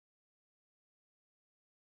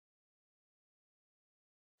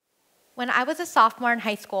When I was a sophomore in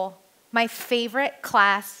high school, my favorite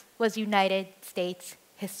class was United States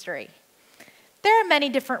history. There are many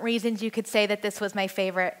different reasons you could say that this was my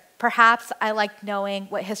favorite. Perhaps I liked knowing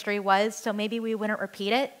what history was, so maybe we wouldn't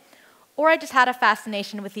repeat it, or I just had a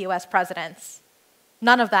fascination with US presidents.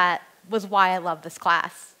 None of that was why I loved this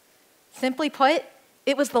class. Simply put,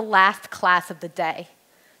 it was the last class of the day.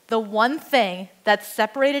 The one thing that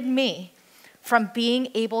separated me from being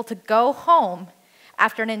able to go home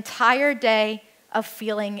after an entire day of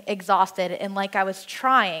feeling exhausted and like I was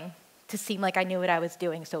trying to seem like I knew what I was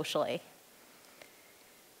doing socially.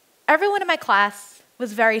 Everyone in my class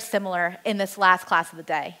was very similar in this last class of the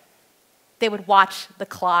day. They would watch the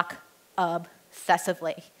clock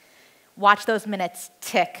obsessively, watch those minutes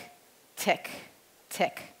tick, tick,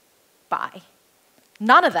 tick by.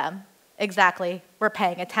 None of them exactly were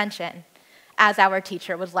paying attention as our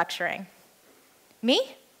teacher was lecturing.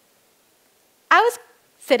 Me? I was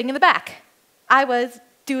sitting in the back. I was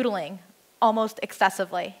doodling almost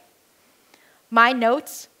excessively. My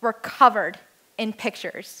notes were covered in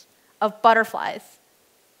pictures of butterflies,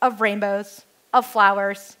 of rainbows, of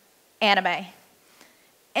flowers, anime.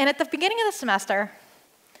 And at the beginning of the semester,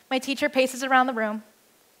 my teacher paces around the room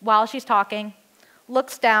while she's talking,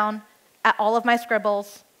 looks down at all of my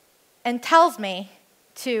scribbles, and tells me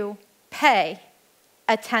to pay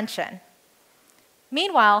attention.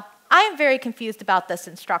 Meanwhile, I am very confused about this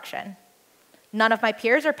instruction. None of my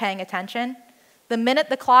peers are paying attention. The minute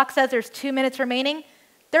the clock says there's 2 minutes remaining,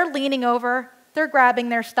 they're leaning over, they're grabbing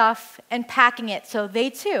their stuff and packing it so they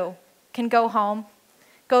too can go home,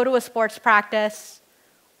 go to a sports practice,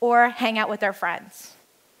 or hang out with their friends.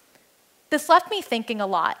 This left me thinking a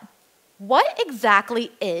lot. What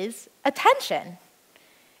exactly is attention?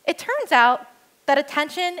 It turns out that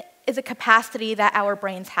attention is a capacity that our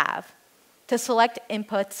brains have to select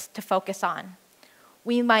inputs to focus on.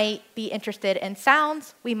 We might be interested in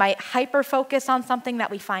sounds, we might hyper-focus on something that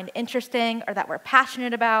we find interesting or that we're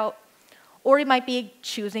passionate about, or we might be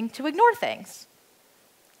choosing to ignore things.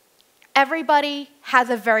 Everybody has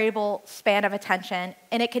a variable span of attention,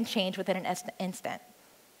 and it can change within an instant.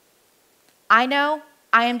 I know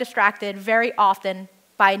I am distracted very often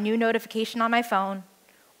by a new notification on my phone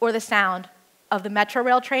or the sound of the Metro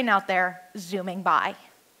Rail train out there zooming by.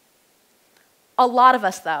 A lot of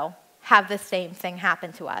us, though, have the same thing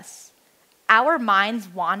happen to us. Our minds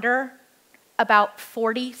wander about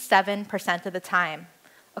 47% of the time,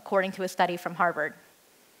 according to a study from Harvard.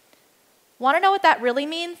 Want to know what that really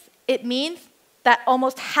means? It means that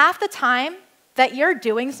almost half the time that you're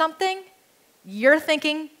doing something, you're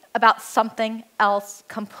thinking about something else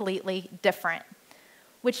completely different.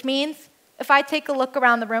 Which means if I take a look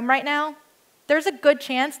around the room right now, there's a good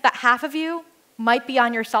chance that half of you might be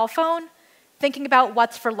on your cell phone thinking about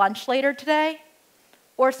what's for lunch later today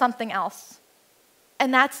or something else.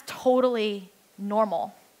 And that's totally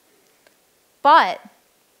normal. But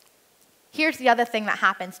here's the other thing that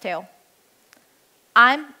happens too.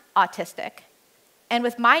 I'm autistic. And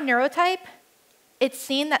with my neurotype, it's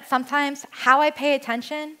seen that sometimes how I pay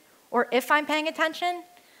attention, or if I'm paying attention,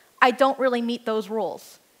 I don't really meet those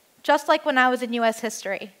rules. Just like when I was in US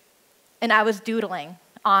history and I was doodling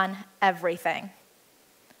on everything.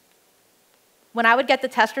 When I would get the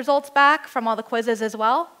test results back from all the quizzes as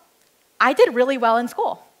well, I did really well in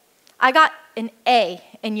school. I got an A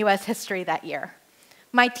in US history that year.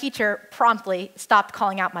 My teacher promptly stopped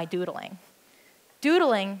calling out my doodling.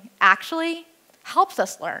 Doodling actually helps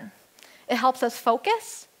us learn. It helps us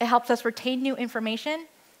focus, it helps us retain new information,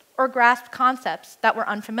 or grasp concepts that we're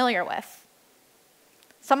unfamiliar with.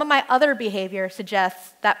 Some of my other behavior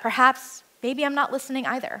suggests that perhaps maybe I'm not listening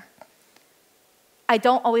either. I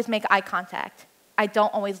don't always make eye contact. I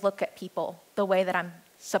don't always look at people the way that I'm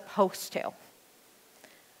supposed to.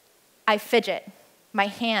 I fidget. My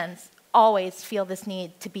hands always feel this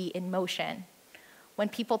need to be in motion. When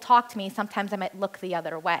people talk to me, sometimes I might look the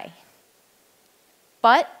other way.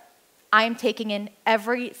 But I am taking in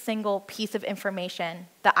every single piece of information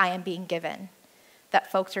that I am being given,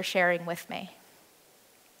 that folks are sharing with me.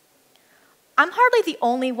 I'm hardly the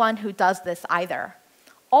only one who does this either.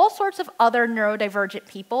 All sorts of other neurodivergent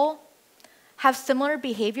people have similar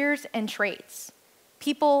behaviors and traits.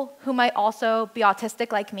 People who might also be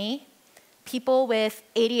autistic like me, people with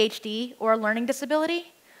ADHD or a learning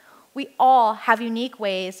disability, we all have unique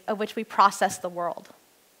ways of which we process the world.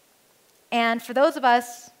 And for those of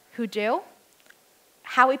us who do,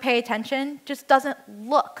 how we pay attention just doesn't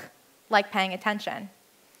look like paying attention.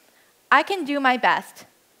 I can do my best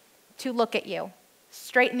to look at you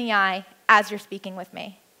straight in the eye as you're speaking with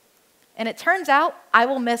me. And it turns out I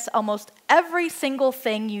will miss almost every single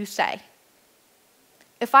thing you say.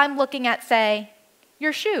 if I'm looking at, say,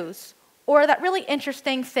 your shoes, or that really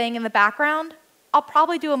interesting thing in the background, I'll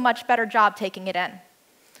probably do a much better job taking it in.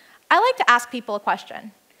 I like to ask people a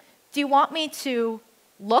question. Do you want me to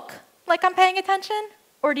look like I'm paying attention,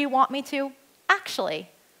 or do you want me to actually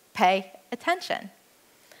pay attention?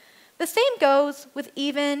 The same goes with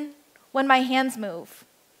even when my hands move,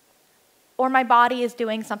 or my body is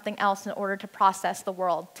doing something else in order to process the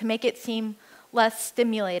world, to make it seem less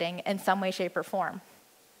stimulating in some way, shape, or form.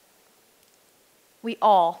 We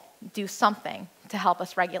all do something to help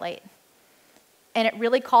us regulate. And it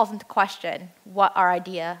really calls into question what our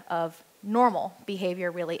idea of normal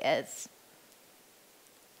behavior really is.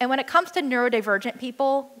 And when it comes to neurodivergent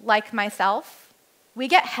people like myself, we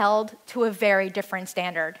get held to a very different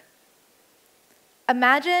standard.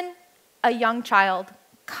 Imagine a young child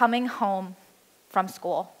coming home from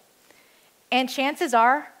school, and chances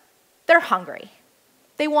are they're hungry.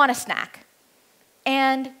 They want a snack.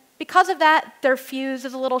 And because of that, their fuse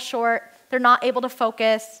is a little short. They're not able to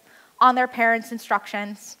focus on their parents'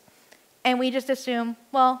 instructions. And we just assume,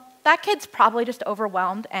 well, that kid's probably just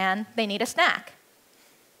overwhelmed and they need a snack.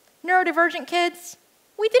 Neurodivergent kids,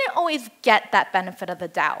 we didn't always get that benefit of the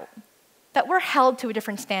doubt, that we're held to a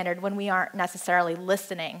different standard when we aren't necessarily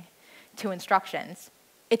listening to instructions.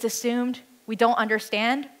 It's assumed we don't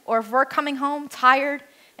understand, or if we're coming home tired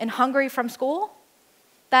and hungry from school,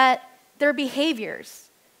 that there are behaviors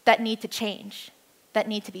that need to change, that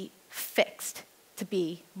need to be fixed to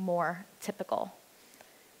be more typical.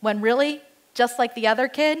 When really, just like the other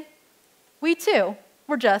kid, we too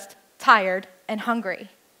were just tired and hungry.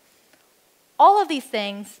 All of these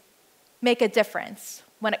things make a difference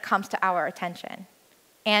when it comes to our attention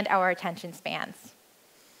and our attention spans.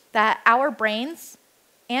 That our brains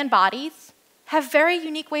and bodies have very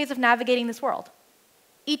unique ways of navigating this world.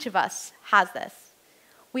 Each of us has this.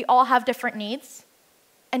 We all have different needs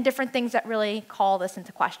and different things that really call this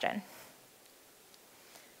into question.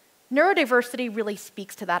 Neurodiversity really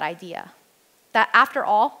speaks to that idea, that after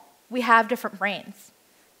all, we have different brains.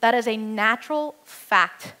 That is a natural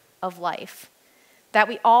fact of life, that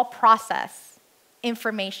we all process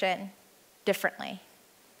information differently.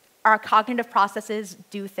 Our cognitive processes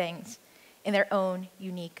do things in their own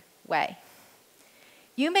unique way.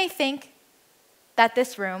 You may think that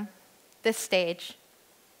this room, this stage,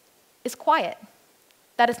 is quiet,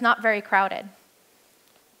 that it's not very crowded,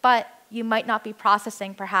 but you might not be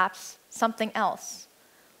processing perhaps something else,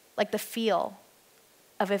 like the feel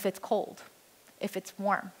of if it's cold, if it's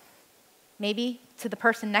warm. Maybe to the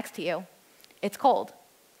person next to you, it's cold,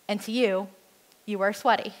 and to you, you are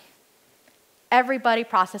sweaty. Everybody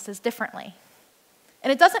processes differently.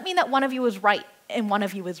 And it doesn't mean that one of you is right and one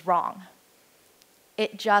of you is wrong.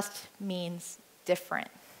 It just means different.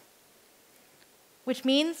 Which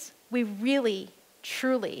means we really,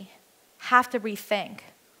 truly have to rethink,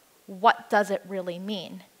 what does it really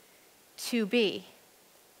mean to be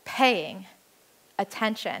paying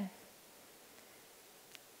attention?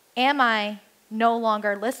 Am I no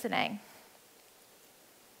longer listening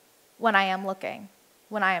when I am looking,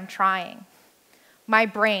 when I am trying? My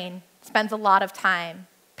brain spends a lot of time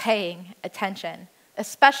paying attention,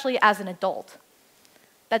 especially as an adult.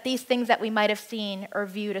 That these things that we might have seen or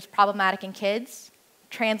viewed as problematic in kids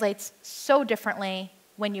translates so differently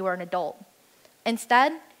when you are an adult.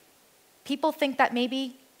 Instead, people think that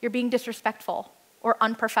maybe you're being disrespectful or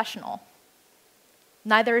unprofessional.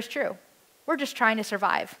 Neither is true. We're just trying to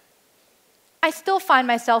survive. I still find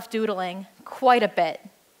myself doodling quite a bit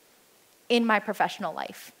in my professional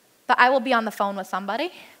life. That I will be on the phone with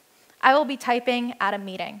somebody, I will be typing at a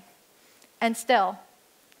meeting, and still,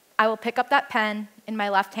 I will pick up that pen in my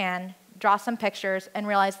left hand, draw some pictures, and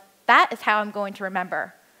realize that is how I'm going to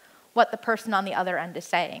remember what the person on the other end is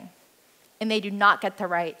saying. And they do not get the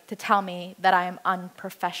right to tell me that I am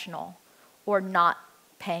unprofessional or not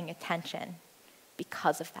paying attention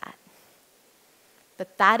because of that.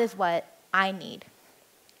 That is what I need.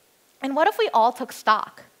 And what if we all took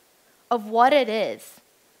stock of what it is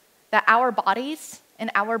that our bodies and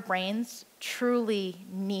our brains truly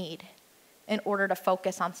need in order to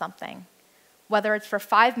focus on something, whether it's for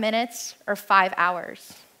 5 minutes or 5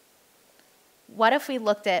 hours? What if we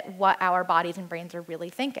looked at what our bodies and brains are really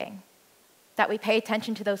thinking? That we pay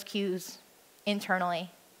attention to those cues internally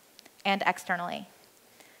and externally.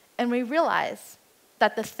 And we realize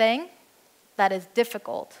that the thing that is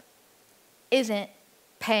difficult isn't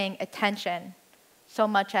paying attention so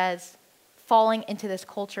much as falling into this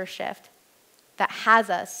culture shift that has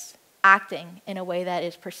us acting in a way that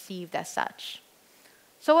is perceived as such.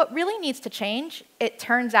 So what really needs to change, it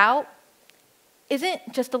turns out,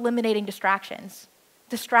 isn't just eliminating distractions.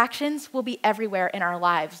 Distractions will be everywhere in our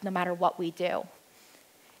lives, no matter what we do.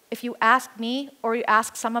 If you ask me, or you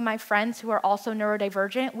ask some of my friends who are also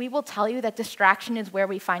neurodivergent, we will tell you that distraction is where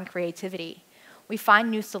we find creativity. We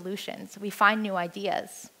find new solutions. We find new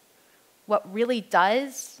ideas. What really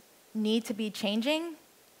does need to be changing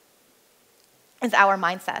is our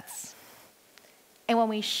mindsets. And when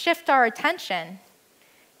we shift our attention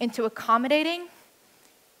into accommodating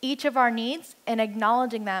each of our needs and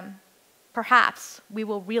acknowledging them, perhaps we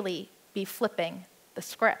will really be flipping the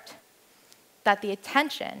script. That the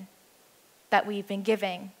attention that we've been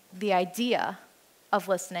giving the idea of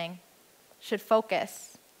listening should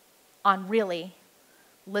focus on really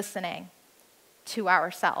listening to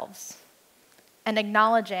ourselves and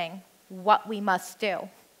acknowledging what we must do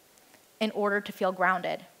in order to feel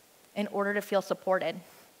grounded, in order to feel supported,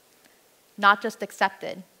 not just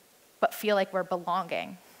accepted, but feel like we're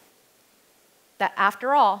belonging. That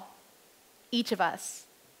after all, each of us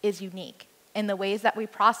is unique in the ways that we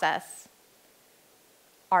process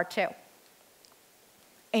are too.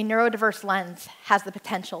 A neurodiverse lens has the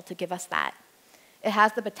potential to give us that. It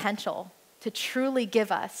has the potential to truly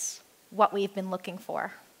give us what we've been looking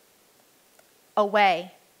for. A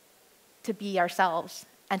way to be ourselves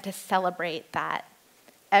and to celebrate that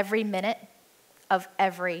every minute of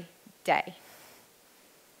every day.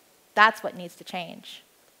 That's what needs to change,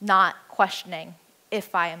 not questioning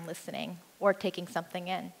if I am listening or taking something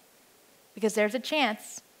in. Because there's a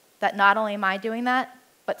chance that not only am I doing that,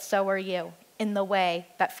 but so are you, in the way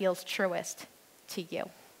that feels truest to you.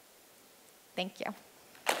 Thank you.